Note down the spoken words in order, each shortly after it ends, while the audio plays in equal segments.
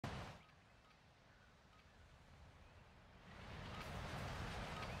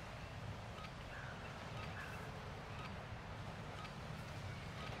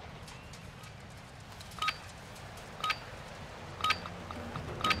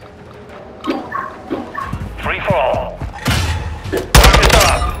Free for all. Targets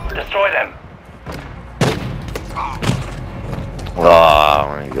are up. Destroy them. Oh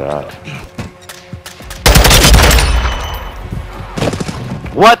my god.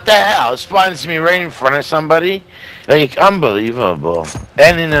 What the hell? It spawns me right in front of somebody? Like, unbelievable.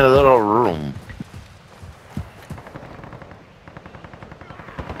 And in a little room.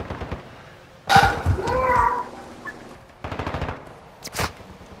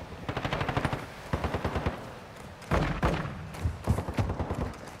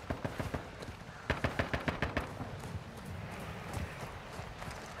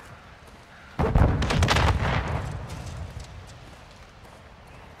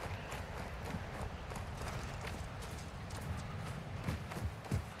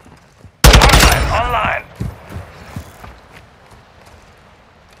 Online.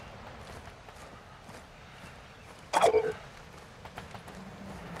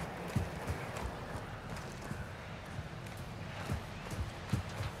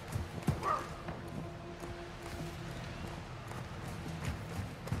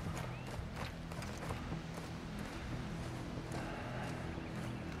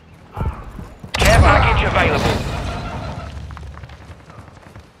 Care package available.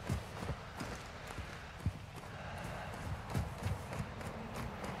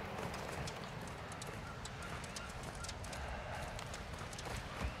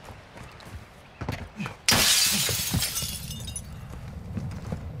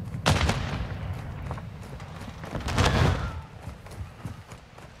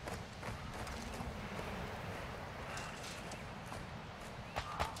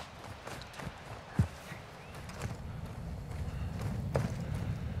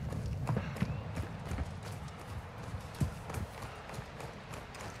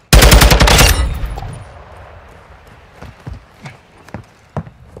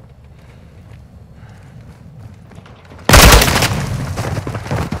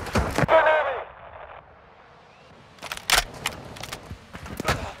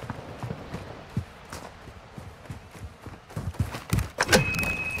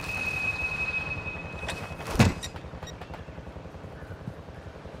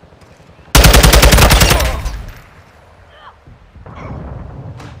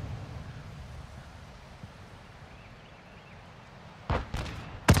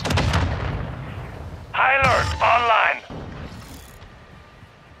 High alert. Online.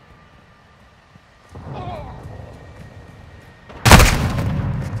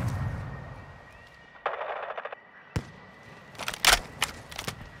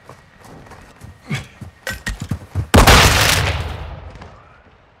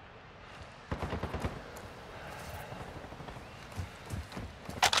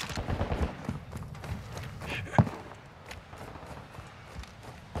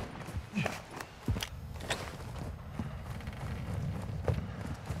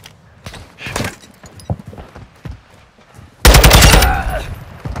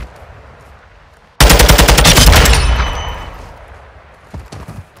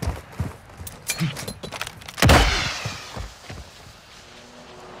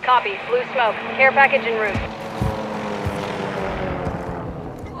 Copy. Blue smoke. Care package en route.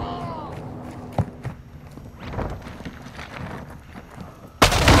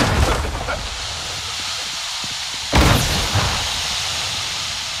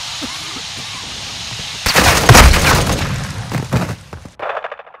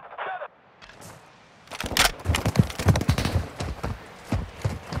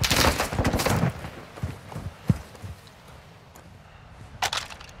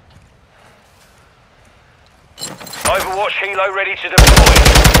 Overwatch helo ready to deploy.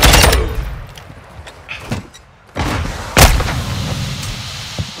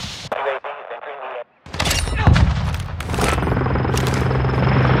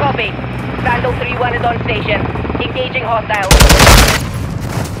 Copy. Vandal 3-1 is on station. Engaging hostiles.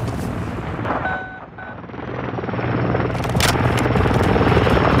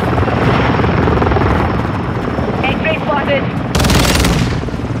 X-ray spotted.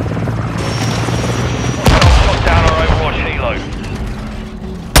 Shot down our Overwatch helo.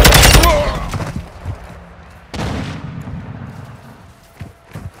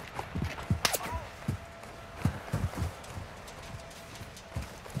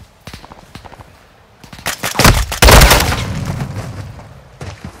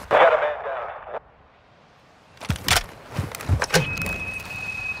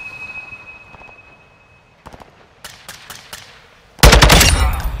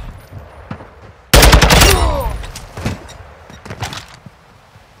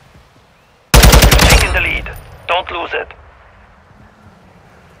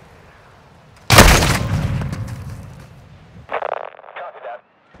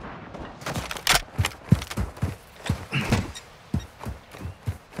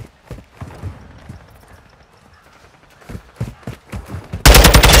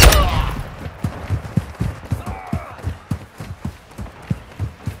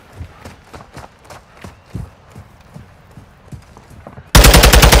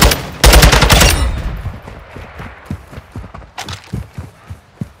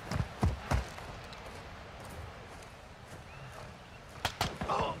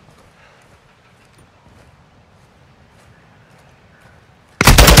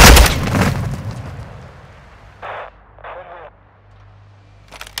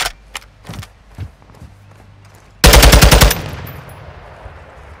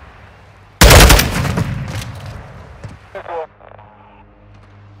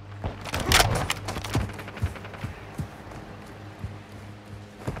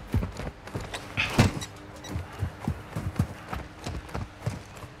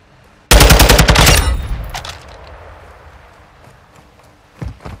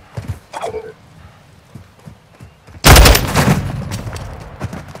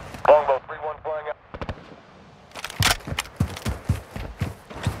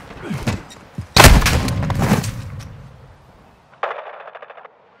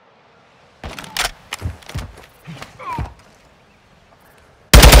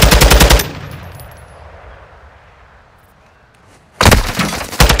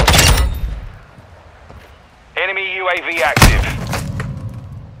 Enemy UAV active.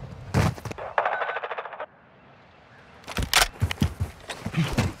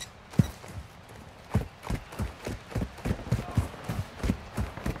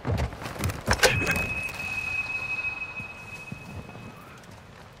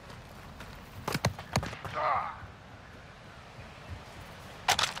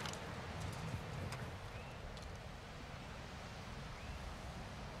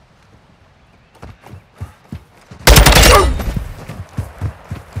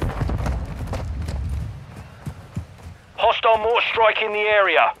 Hostile mortar strike in the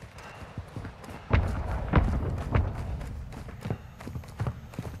area.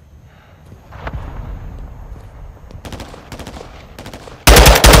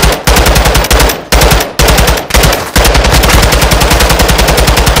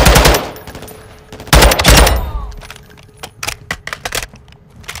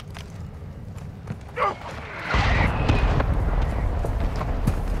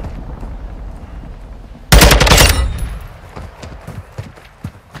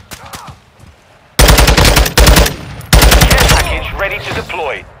 Ready to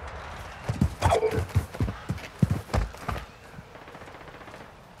deploy.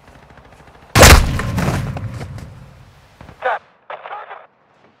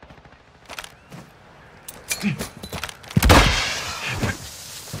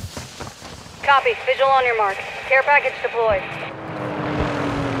 Copy. Visual on your mark. Care package deployed.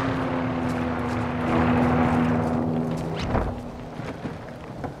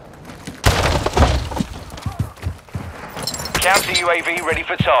 Counter UAV ready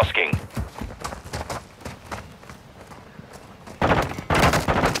for tasking.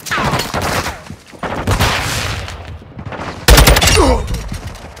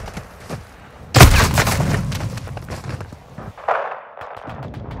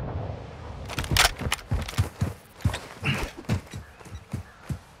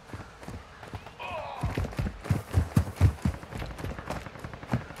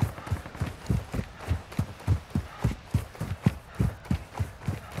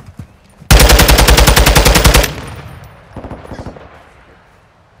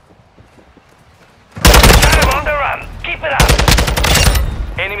 Keep it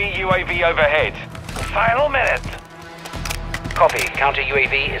up! Enemy UAV overhead. Final minute. Copy. Counter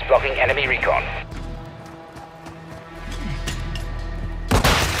UAV is blocking enemy recon.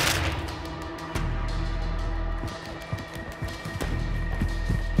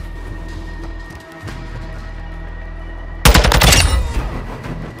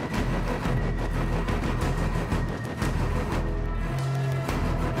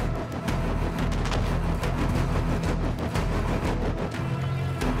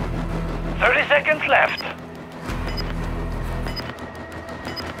 Seconds left.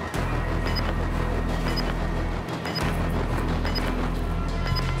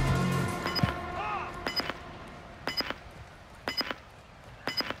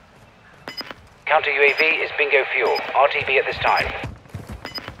 Counter UAV is bingo fuel. RTB at this time.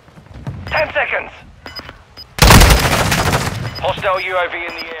 10 seconds. Hostile UAV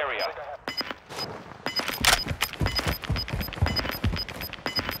in the area.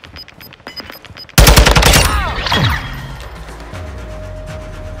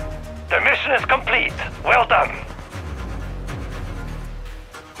 The mission is complete. Well done.